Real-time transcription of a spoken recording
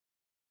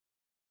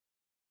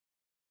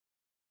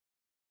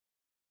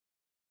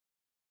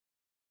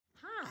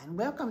and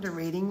welcome to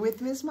Reading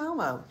with Ms.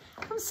 Momo.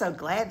 I'm so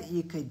glad that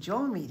you could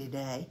join me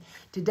today.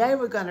 Today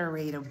we're going to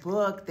read a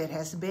book that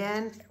has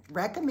been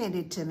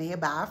recommended to me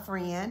by a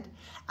friend.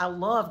 I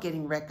love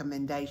getting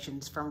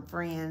recommendations from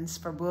friends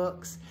for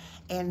books,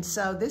 and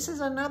so this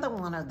is another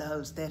one of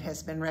those that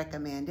has been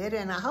recommended,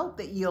 and I hope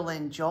that you'll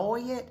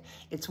enjoy it.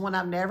 It's one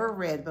I've never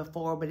read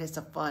before, but it's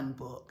a fun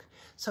book.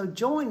 So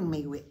join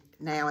me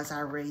now as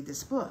I read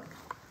this book.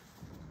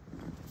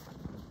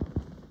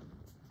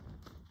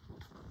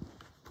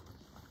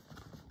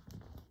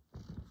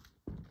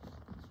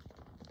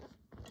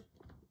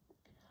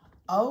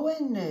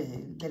 Owen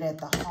knew that at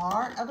the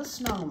heart of a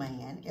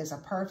snowman is a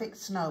perfect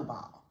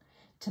snowball.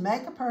 To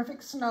make a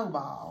perfect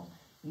snowball,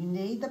 you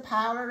need the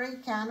powdery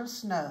kind of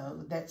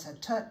snow that's a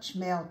touch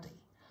melty.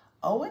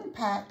 Owen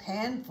packed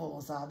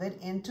handfuls of it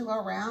into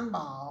a round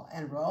ball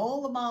and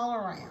rolled the ball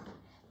around,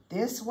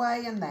 this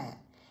way and that,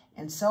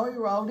 and so he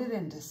rolled it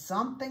into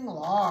something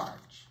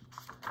large.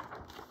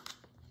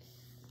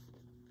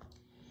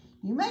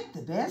 "You make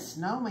the best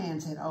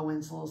snowman," said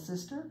Owen's little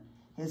sister.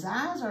 "His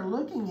eyes are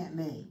looking at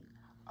me."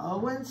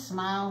 Owen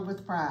smiled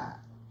with pride.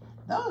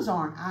 "Those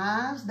aren't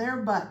eyes, they're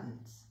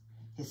buttons."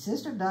 His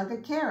sister dug a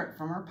carrot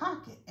from her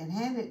pocket and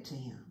handed it to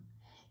him.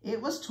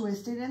 It was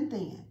twisted and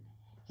thin.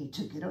 He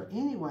took it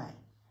anyway.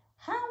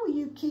 "How will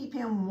you keep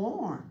him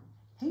warm?"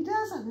 "He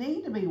doesn't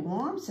need to be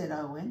warm," said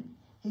Owen.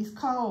 "He's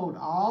cold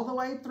all the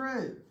way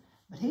through."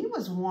 "But he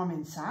was warm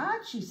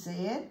inside," she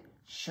said.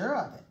 "Sure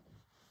of it."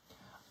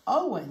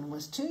 Owen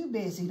was too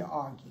busy to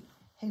argue.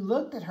 He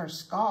looked at her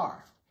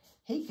scarf.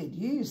 He could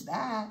use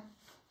that.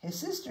 His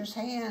sister's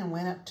hand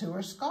went up to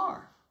her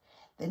scarf.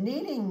 The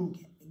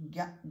knitting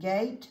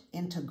gaped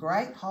into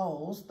great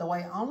holes the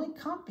way only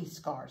comfy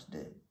scarves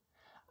do.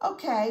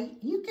 "Okay,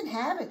 you can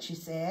have it," she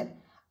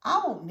said.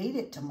 "I won't need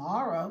it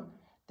tomorrow.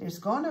 There's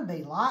going to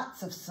be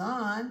lots of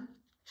sun."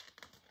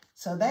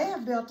 So they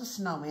have built a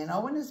snowman.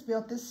 Owen has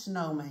built this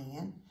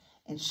snowman,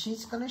 and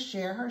she's going to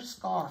share her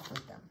scarf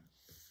with them.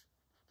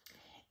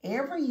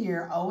 Every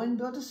year, Owen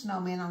built a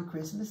snowman on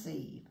Christmas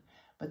Eve,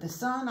 but the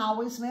sun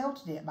always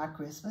melted it by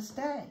Christmas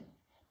Day.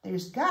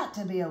 "There's got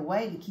to be a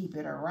way to keep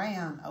it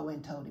around,"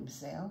 Owen told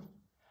himself.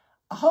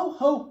 A ho,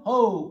 ho,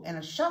 ho, and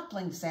a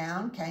shuffling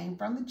sound came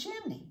from the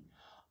chimney.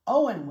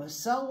 Owen was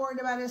so worried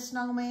about his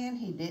snowman,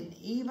 he didn't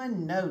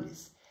even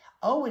notice.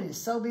 Owen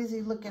is so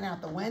busy looking out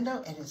the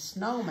window at his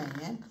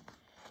snowman,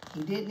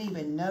 he didn't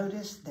even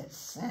notice that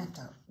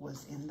Santa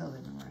was in the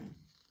living room.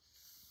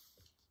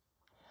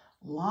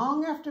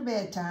 Long after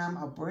bedtime,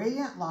 a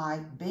brilliant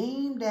light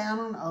beamed down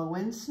on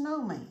Owen's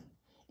snowman.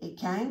 It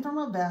came from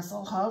a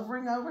vessel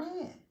hovering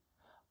overhead.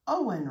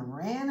 Owen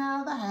ran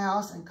out of the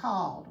house and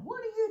called,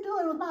 "What are you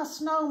doing with my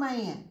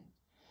snowman?"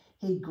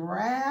 He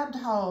grabbed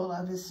hold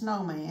of his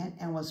snowman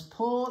and was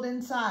pulled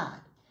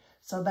inside.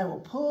 So they were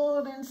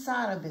pulled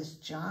inside of this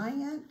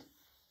giant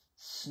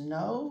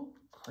snow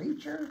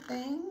creature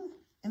thing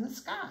in the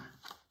sky.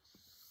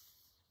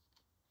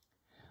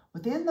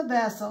 Within the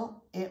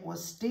vessel, it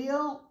was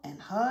still and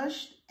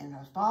hushed and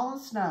had fallen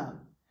snow.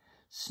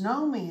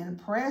 Snowmen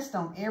pressed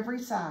on every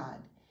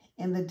side.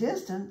 In the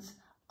distance,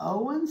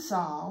 Owen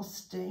saw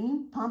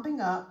steam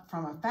pumping up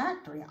from a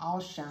factory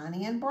all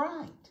shiny and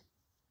bright.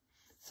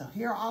 So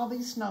here are all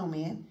these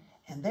snowmen,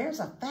 and there's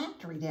a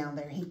factory down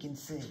there he can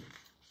see.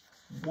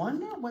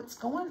 Wonder what's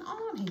going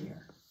on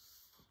here.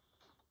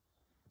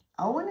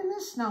 Owen and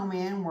his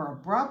snowman were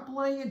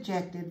abruptly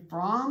ejected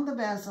from the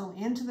vessel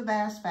into the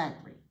vast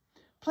factory.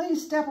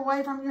 "Please step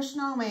away from your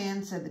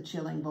snowman," said the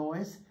chilling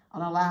voice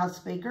on a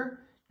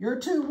loudspeaker. "You're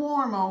too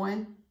warm,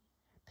 Owen."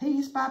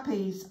 Piece by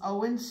piece,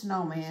 Owen's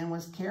snowman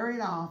was carried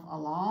off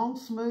along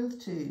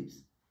smooth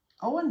tubes.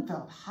 Owen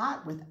felt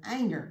hot with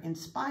anger in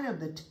spite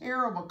of the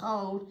terrible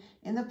cold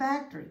in the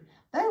factory.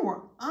 They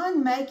were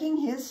unmaking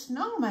his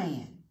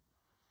snowman.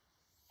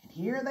 And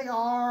here they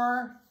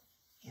are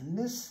in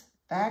this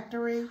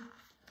factory,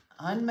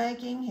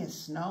 unmaking his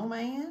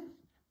snowman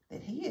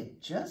that he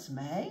had just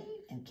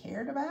made and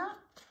cared about.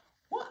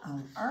 What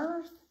on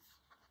earth?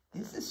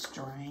 This is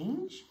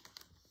strange.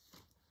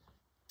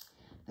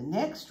 The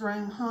next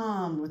room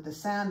hummed with the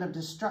sound of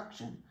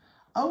destruction.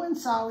 Owen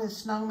saw his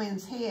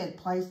snowman's head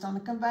placed on a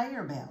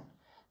conveyor belt.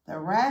 The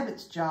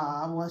rabbit's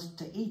job was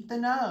to eat the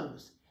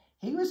nose.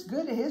 He was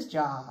good at his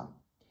job.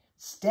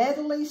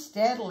 Steadily,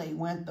 steadily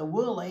went the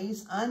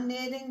woolies,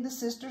 unknitting the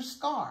sister's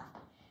scarf.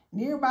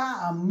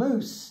 Nearby, a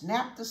moose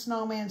snapped the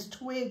snowman's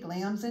twig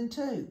limbs in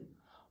two.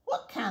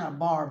 What kind of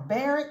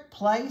barbaric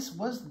place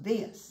was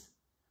this?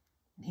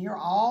 And here are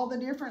all the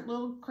different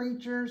little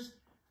creatures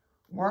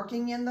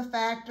working in the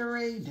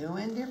factory,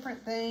 doing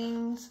different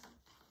things.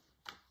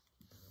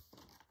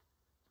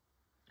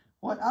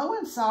 What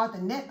Owen saw at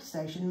the next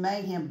station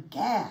made him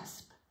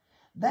gasp.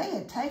 They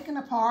had taken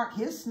apart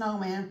his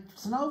snowman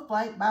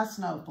snowflake by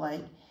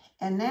snowflake,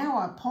 and now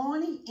a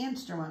pointy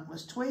instrument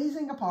was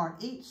tweezing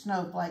apart each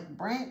snowflake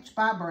branch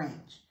by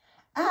branch.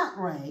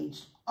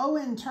 Outraged,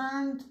 Owen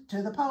turned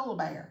to the polar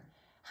bear.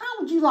 "How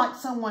would you like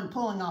someone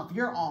pulling off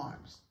your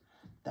arms?"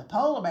 The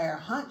polar bear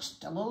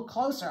hunched a little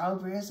closer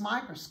over his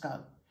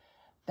microscope.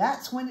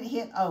 That's when it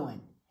hit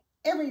Owen.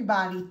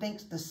 Everybody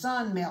thinks the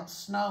sun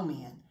melts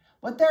snowmen,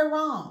 but they're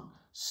wrong.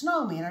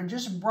 Snowmen are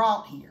just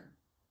brought here.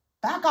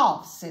 Back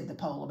off, said the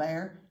polar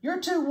bear. You're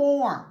too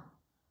warm.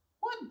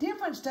 What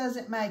difference does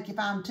it make if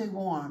I'm too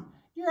warm?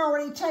 You're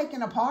already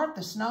taking apart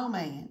the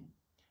snowman.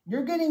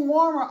 You're getting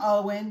warmer,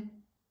 Owen,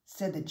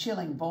 said the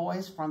chilling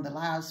voice from the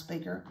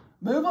loudspeaker.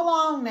 Move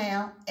along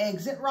now.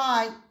 Exit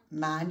right.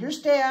 Mind your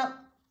step.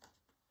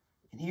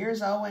 And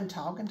here's Owen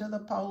talking to the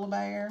polar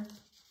bear.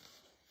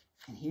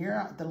 And here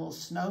are the little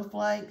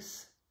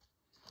snowflakes.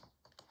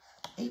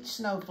 Each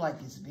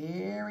snowflake is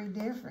very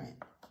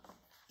different.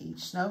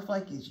 Each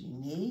snowflake is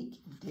unique,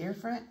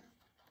 different.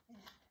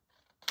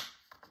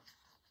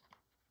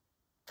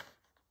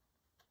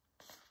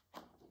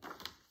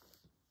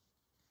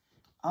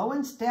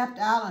 Owen stepped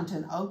out onto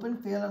an open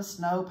field of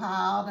snow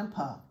piled and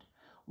puffed,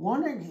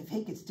 wondering if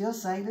he could still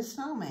save his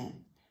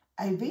snowman.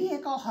 A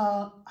vehicle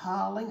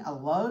hauling a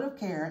load of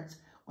carrots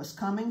was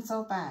coming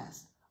so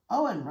fast.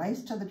 Owen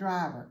raced to the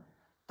driver.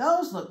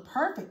 Those look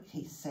perfect,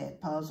 he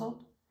said,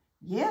 puzzled.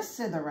 Yes,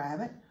 said the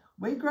rabbit.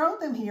 We grow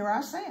them here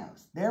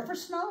ourselves. They're for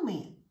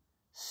snowmen.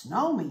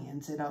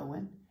 Snowmen, said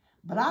Owen.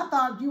 But I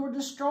thought you would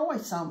destroy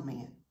some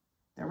men.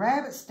 The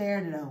rabbit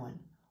stared at Owen.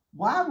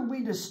 Why would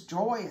we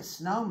destroy a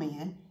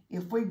snowman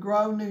if we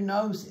grow new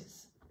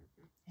noses?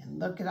 And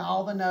look at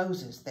all the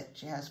noses that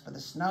she has for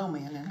the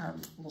snowman in her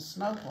little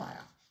snowplow.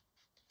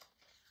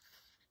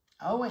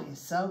 Owen is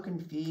so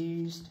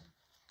confused.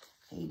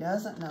 He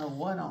doesn't know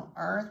what on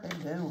earth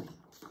they're doing.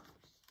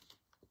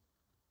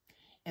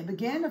 It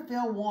began to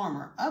feel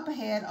warmer. Up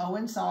ahead,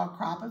 Owen saw a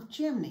crop of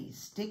chimneys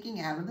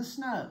sticking out of the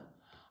snow.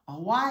 A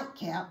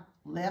whitecap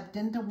leapt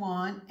into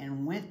one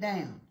and went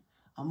down.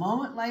 A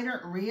moment later,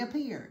 it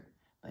reappeared,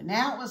 but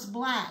now it was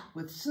black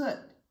with soot.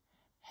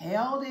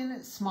 Held in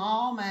its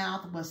small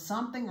mouth was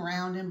something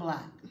round and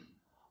black.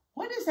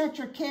 What is that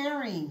you're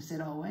carrying?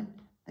 Said Owen.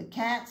 The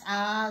cat's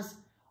eyes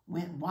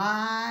went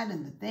wide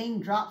and the thing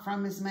dropped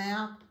from his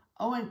mouth.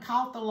 Owen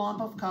caught the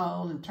lump of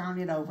coal and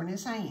turned it over in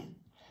his hand.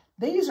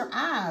 These are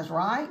eyes,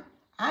 right?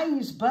 I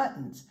use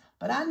buttons,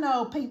 but I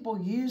know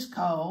people use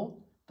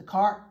coal.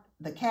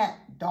 The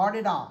cat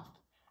darted off.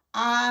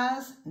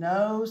 Eyes,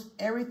 nose,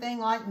 everything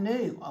like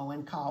new,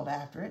 Owen called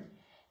after it.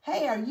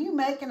 Hey, are you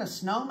making a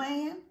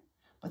snowman?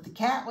 But the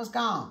cat was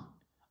gone.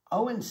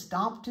 Owen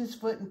stomped his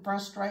foot in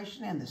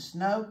frustration and the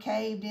snow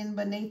caved in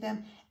beneath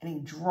him and he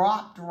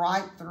dropped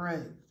right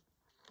through.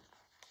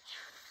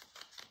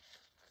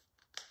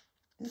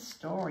 This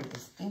story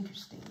is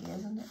interesting,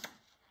 isn't it?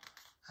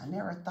 I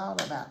never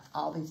thought about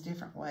all these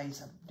different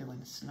ways of doing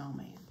a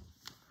snowman.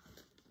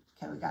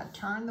 Okay, we got to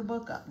turn the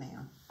book up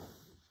now.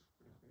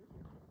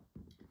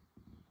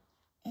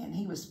 And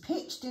he was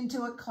pitched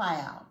into a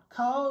cloud,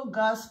 cold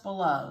gusts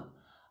below,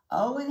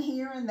 Owen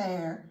here and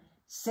there,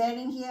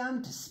 setting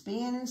him to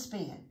spin and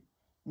spin.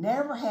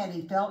 Never had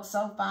he felt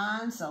so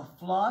fine, so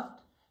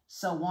fluffed,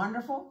 so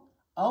wonderful.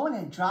 Owen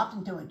had dropped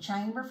into a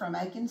chamber for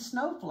making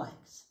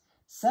snowflakes.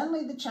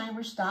 Suddenly the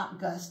chamber stopped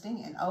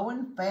gusting and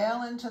Owen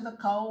fell into the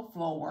cold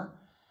floor.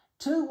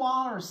 Two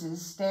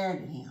walruses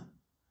stared at him.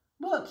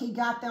 Look, he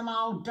got them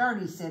all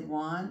dirty, said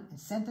one, and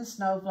sent the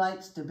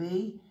snowflakes to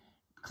be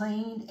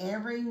cleaned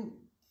every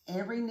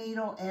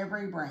needle,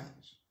 every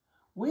branch.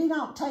 We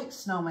don't take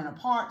snowmen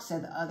apart,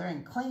 said the other,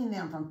 and clean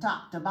them from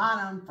top to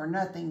bottom for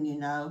nothing, you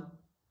know.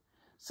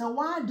 So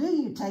why do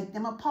you take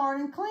them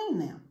apart and clean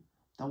them?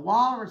 The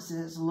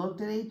walruses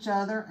looked at each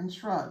other and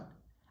shrugged.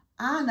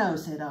 I know,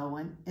 said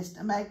Owen. It's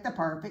to make the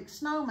perfect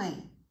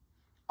snowman.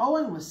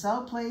 Owen was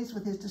so pleased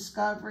with his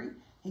discovery,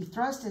 he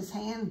thrust his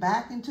hand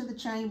back into the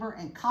chamber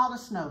and caught a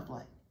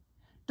snowflake.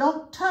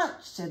 Don't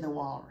touch, said the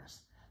walrus.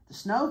 The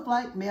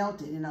snowflake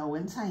melted in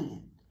Owen's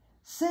hand.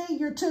 See,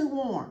 you're too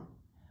warm.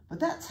 But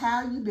that's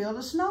how you build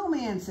a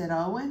snowman, said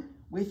Owen,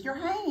 with your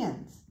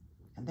hands.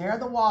 And there are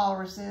the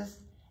walruses,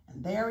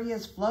 and there he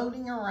is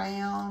floating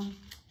around,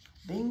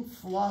 being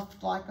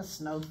fluffed like a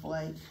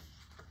snowflake.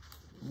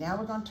 Now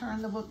we're going to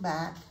turn the book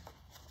back.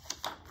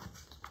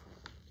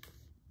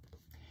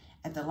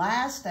 At the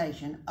last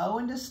station,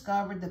 Owen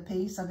discovered the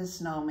piece of his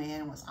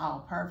snowman was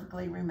all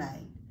perfectly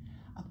remade.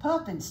 A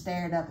puffin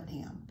stared up at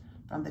him.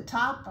 From the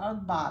top or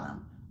the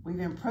bottom,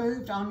 we've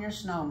improved on your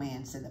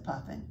snowman, said the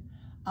puffin.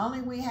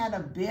 Only we had a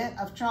bit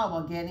of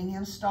trouble getting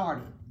him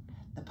started.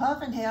 The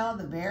puffin held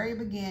the very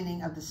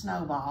beginning of the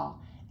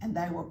snowball, and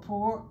they were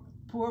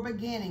poor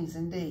beginnings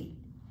indeed.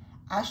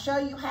 I'll show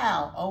you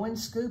how. Owen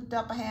scooped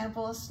up a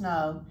handful of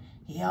snow.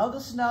 He held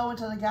the snow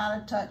until he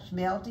got a touch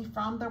melty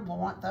from the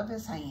warmth of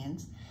his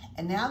hands,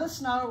 and now the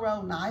snow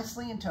rolled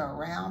nicely into a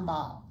round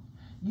ball.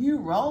 You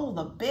roll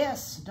the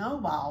best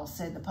snowball,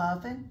 said the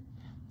puffin.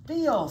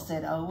 Feel,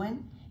 said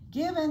Owen,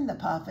 giving the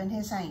puffin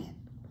his hand.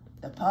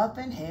 The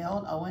puffin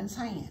held Owen's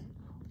hand.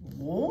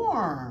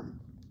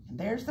 Warm. And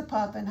there's the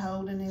puffin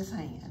holding his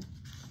hand.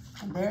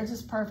 And there's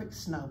his perfect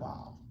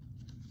snowball.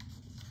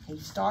 He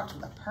starts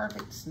with a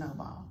perfect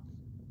snowball.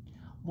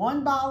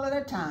 One ball at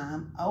a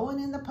time, Owen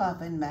and the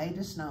puffin made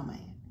a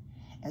snowman.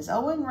 As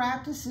Owen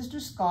wrapped his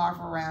sister's scarf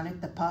around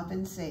it, the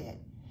puffin said,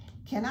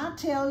 Can I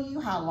tell you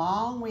how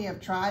long we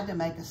have tried to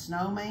make a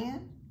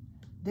snowman?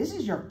 This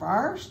is your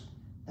first?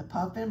 The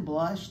puffin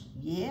blushed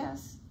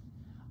yes.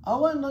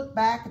 Owen looked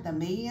back at the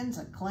millions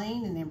of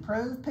clean and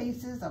improved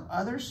pieces of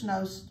other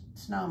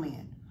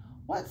snowmen.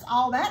 What's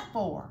all that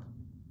for?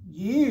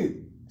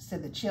 You,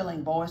 said the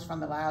chilling voice from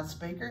the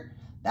loudspeaker.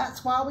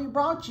 That's why we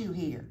brought you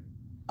here.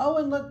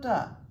 Owen looked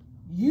up.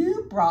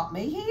 You brought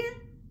me here?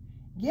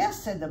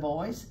 Yes, said the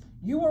voice.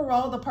 You will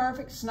roll the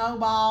perfect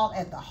snowball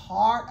at the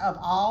heart of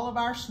all of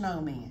our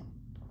snowmen.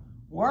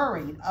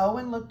 Worried,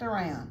 Owen looked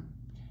around.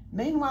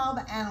 Meanwhile,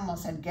 the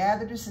animals had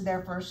gathered to see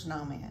their first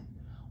snowman.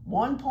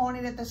 One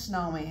pointed at the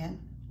snowman.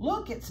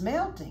 Look, it's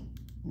melting.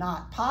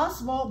 Not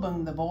possible,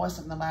 boomed the voice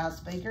from the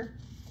loudspeaker.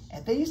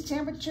 At these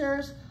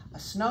temperatures, a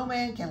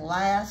snowman can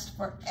last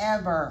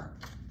forever.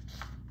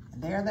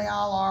 And there they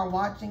all are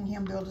watching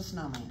him build a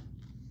snowman.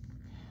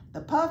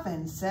 The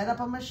puffin set up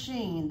a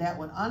machine that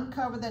would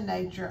uncover the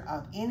nature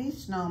of any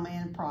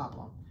snowman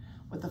problem.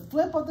 With the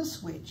flip of the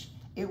switch,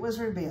 it was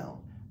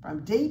revealed.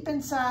 From deep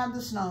inside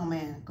the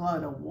snowman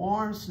glowed a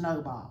warm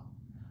snowball.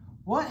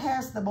 What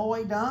has the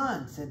boy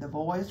done? Said the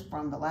voice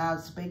from the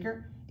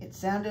loudspeaker. It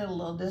sounded a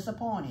little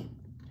disappointed.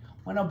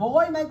 When a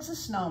boy makes a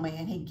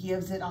snowman, he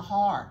gives it a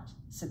heart,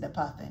 said the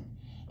puffin.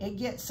 It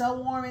gets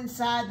so warm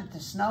inside that the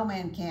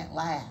snowman can't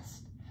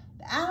last.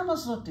 The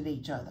animals looked at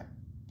each other.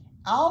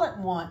 All at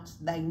once,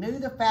 they knew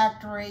the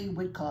factory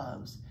would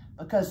close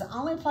because the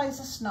only place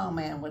a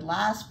snowman would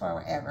last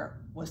forever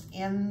was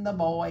in the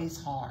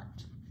boy's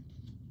heart.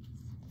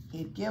 He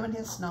had given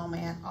his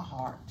snowman a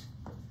heart.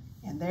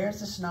 And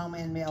there's the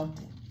snowman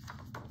melting.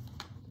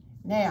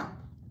 Now,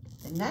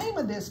 the name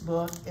of this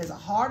book is A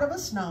Heart of a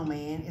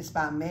Snowman. It's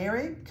by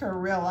Mary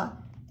Kuryla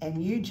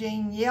and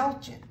Eugene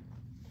Yelchin.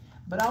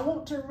 But I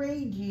want to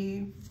read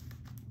you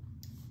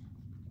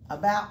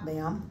about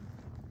them.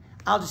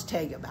 I'll just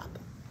tell you about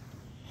them.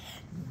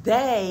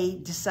 They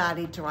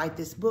decided to write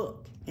this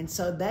book. And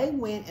so they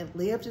went and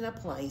lived in a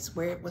place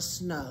where it was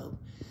snow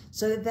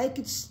so that they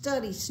could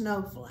study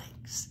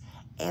snowflakes.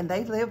 And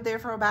they lived there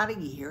for about a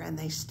year, and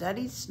they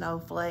studied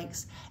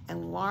snowflakes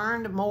and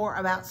learned more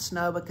about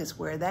snow because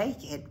where they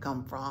had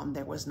come from,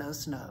 there was no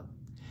snow.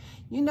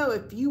 You know,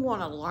 if you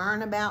want to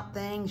learn about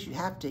things, you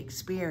have to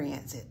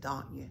experience it,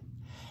 don't you?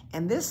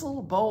 And this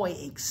little boy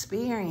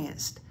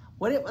experienced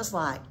what it was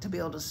like to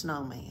build a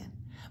snowman.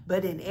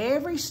 But in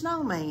every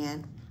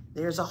snowman,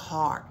 there's a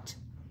heart.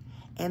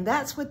 And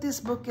that's what this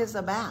book is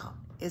about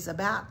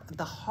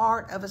the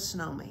heart of a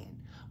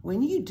snowman.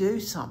 When you do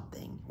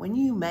something, when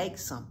you make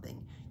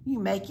something, you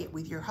make it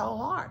with your whole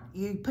heart.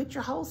 You put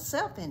your whole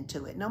self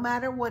into it, no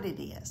matter what it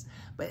is.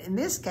 But in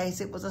this case,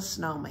 it was a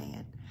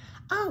snowman.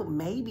 Oh,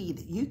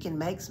 maybe you can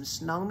make some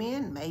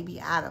snowmen, maybe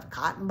out of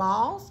cotton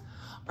balls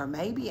or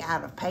maybe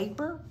out of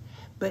paper.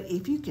 But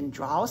if you can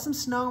draw some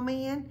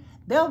snowmen,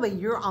 they'll be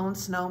your own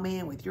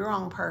snowman with your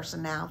own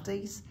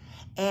personalities,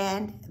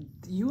 and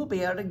you will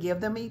be able to give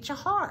them each a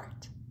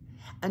heart.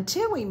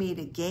 Until we meet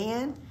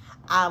again,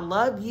 I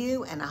love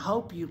you, and I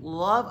hope you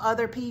love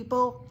other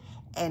people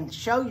and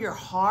show your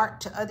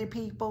heart to other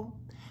people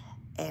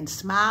and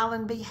smile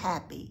and be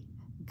happy.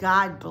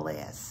 God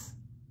bless.